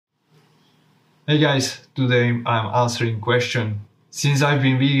Hey guys, today I'm answering question. Since I've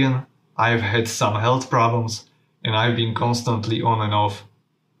been vegan, I've had some health problems and I've been constantly on and off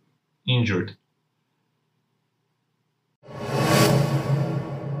injured.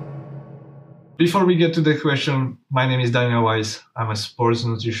 Before we get to the question, my name is Daniel Weiss. I'm a sports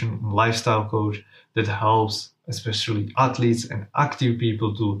nutrition and lifestyle coach that helps especially athletes and active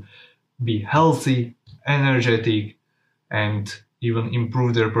people to be healthy, energetic, and even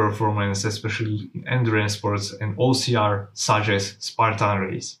improve their performance, especially in endurance sports and OCR, such as Spartan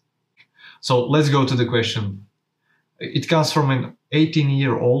race. So let's go to the question. It comes from an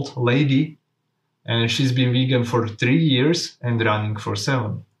 18-year-old lady, and she's been vegan for 3 years and running for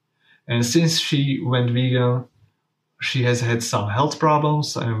 7. And since she went vegan, she has had some health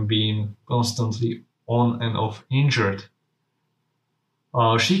problems and been constantly on and off injured.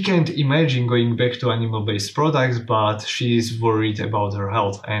 She can't imagine going back to animal-based products, but she is worried about her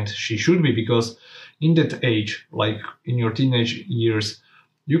health, and she should be, because in that age, like in your teenage years,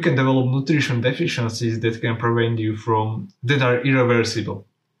 you can develop nutrition deficiencies that can prevent you that are irreversible.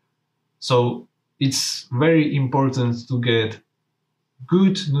 So it's very important to get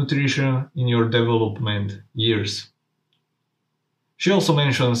good nutrition in your development years. She also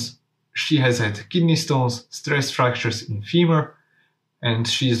mentions she has had kidney stones, stress fractures in femur, and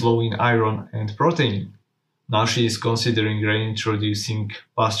she is low in iron and protein. Now she is considering reintroducing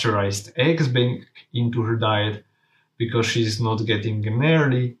pasteurized eggs back into her diet because she is not getting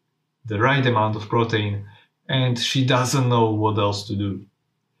nearly the right amount of protein, and she doesn't know what else to do.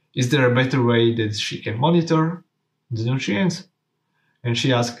 Is there a better way that she can monitor the nutrients? And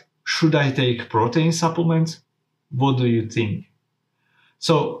she asked, should I take protein supplements? What do you think?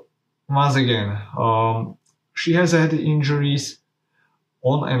 So once again, she has had injuries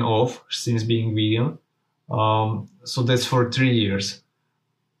on and off since being vegan. So that's for 3 years.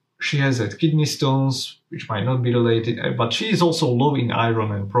 She has had kidney stones, which might not be related, but she is also low in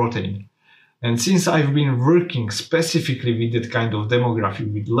iron and protein. And since I've been working specifically with that kind of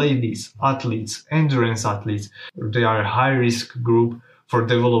demographic, with ladies, athletes, endurance athletes, they are a high-risk group for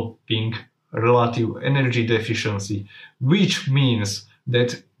developing relative energy deficiency, which means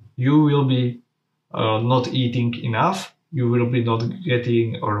that you will be not eating enough. You will be not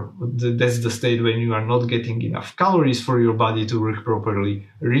getting, or that's the state when you are not getting enough calories for your body to work properly,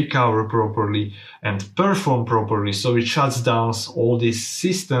 recover properly, and perform properly. So it shuts down all these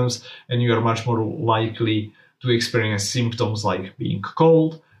systems, and you are much more likely to experience symptoms like being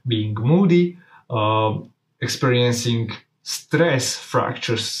cold, being moody, experiencing stress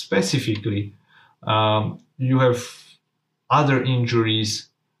fractures specifically. You have other injuries,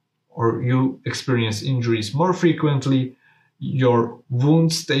 or you experience injuries more frequently. Your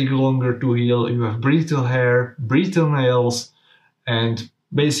wounds take longer to heal, you have brittle hair, brittle nails, and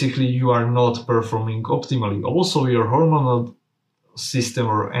basically you are not performing optimally. Also, your hormonal system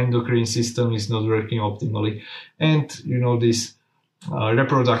or endocrine system is not working optimally, and this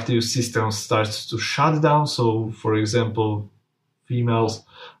reproductive system starts to shut down. So for example, females,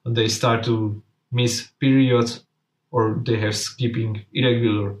 they start to miss periods, or they have skipping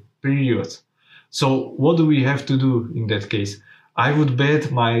irregular periods. So what do we have to do in that case? I would bet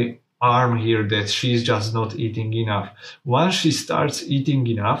my arm here that she's just not eating enough. Once she starts eating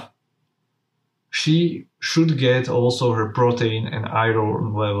enough, she should get also her protein and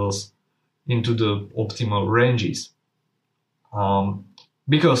iron levels into the optimal ranges.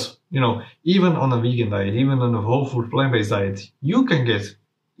 Because, even on a vegan diet, even on a whole food plant-based diet, you can get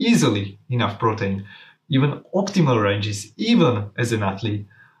easily enough protein, even optimal ranges, even as an athlete.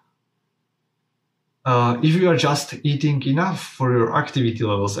 If you are just eating enough for your activity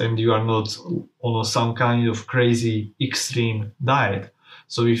levels and you are not on some kind of crazy extreme diet,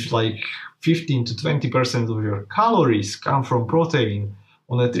 so if like 15 to 20% of your calories come from protein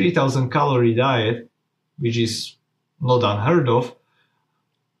on a 3000 calorie diet, which is not unheard of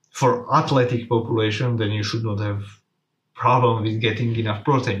for athletic population, then you should not have problem with getting enough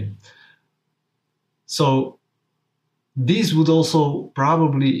protein. So this would also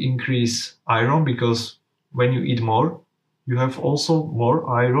probably increase iron, because when you eat more, you have also more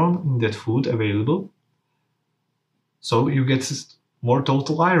iron in that food available. So you get more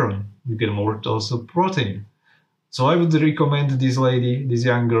total iron, you get more total protein. So I would recommend this lady, this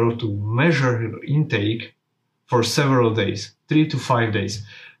young girl, to measure her intake for several days, 3 to 5 days,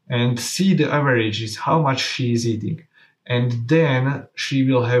 and see the averages, how much she is eating. And then she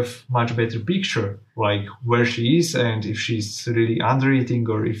will have much better picture, like where she is and if she's really under eating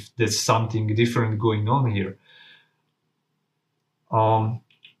or if there's something different going on here.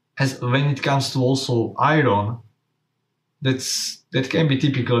 As when it comes to also iron, that can be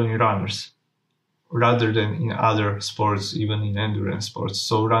typical in runners. rather than in other sports, even in endurance sports.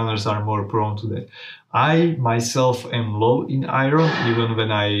 So runners are more prone to that. I myself am low in iron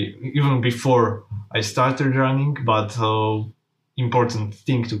even before I started running, but important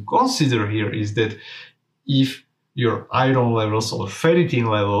thing to consider here is that if your iron levels or ferritin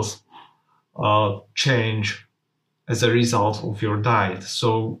levels change as a result of your diet.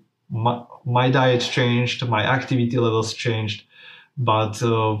 So my diet changed, my activity levels changed, but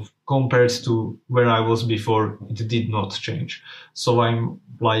compared to where I was before, it did not change. So I'm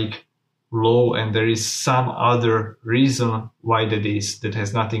like low, and there is some other reason why that is. That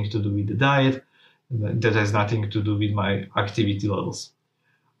has nothing to do with the diet. That has nothing to do with my activity levels.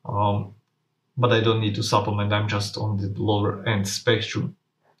 But I don't need to supplement. I'm just on the lower end spectrum.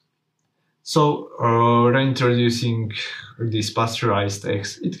 So reintroducing this pasteurized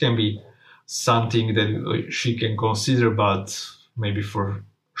eggs, it can be something that she can consider, but maybe for a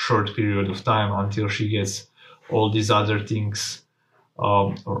short period of time until she gets all these other things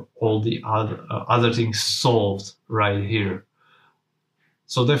or all the other things solved right here.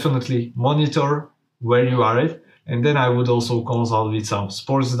 So definitely monitor where you are at, and then I would also consult with some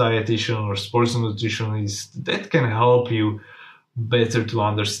sports dietitian or sports nutritionist that can help you better to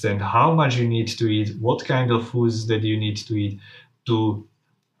understand how much you need to eat, what kind of foods that you need to eat to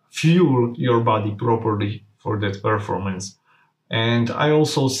fuel your body properly for that performance. And I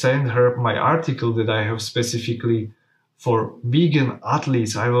also send her my article that I have specifically for vegan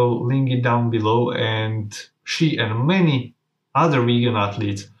athletes. I will link it down below, and she and many other vegan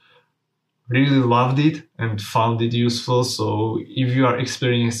athletes really loved it and found it useful. So if you are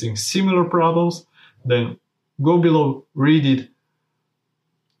experiencing similar problems, then go below, read it.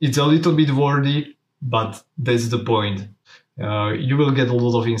 It's a little bit wordy, but that's the point. You will get a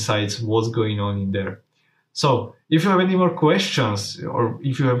lot of insights what's going on in there. So if you have any more questions, or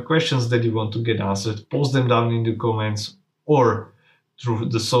if you have questions that you want to get answered, post them down in the comments or through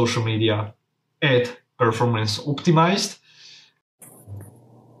the social media at Performance Optimized.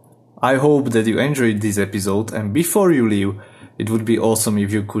 I hope that you enjoyed this episode, and before you leave, it would be awesome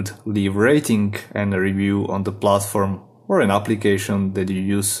if you could leave a rating and a review on the platform or an application that you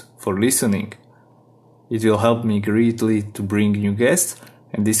use for listening. It will help me greatly to bring new guests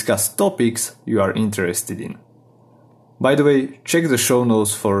and discuss topics you are interested in. By the way, check the show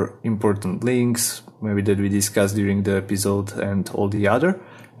notes for important links, maybe that we discussed during the episode and all the other,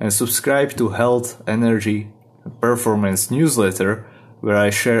 and subscribe to Health, Energy, and Performance newsletter, where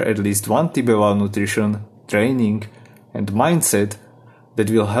I share at least one tip about nutrition, training, and mindset that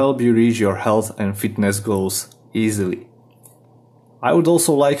will help you reach your health and fitness goals easily. I would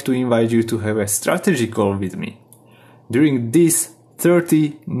also like to invite you to have a strategy call with me. During this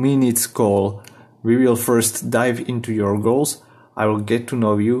 30 minutes call, we will first dive into your goals. I will get to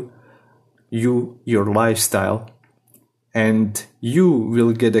know you, your lifestyle, and you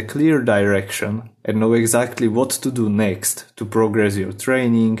will get a clear direction and know exactly what to do next to progress your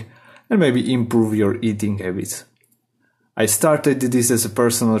training and maybe improve your eating habits. I started this as a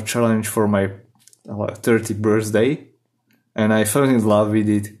personal challenge for my 30th birthday, and I fell in love with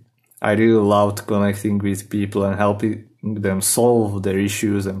it. I really loved connecting with people and helping them solve their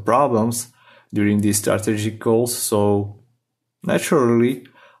issues and problems during these strategic calls, so naturally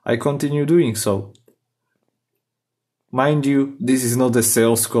I continue doing so. Mind you, this is not a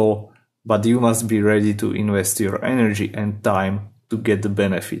sales call, but you must be ready to invest your energy and time to get the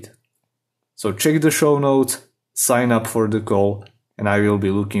benefit. So check the show notes, sign up for the call, and I will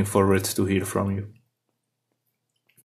be looking forward to hear from you.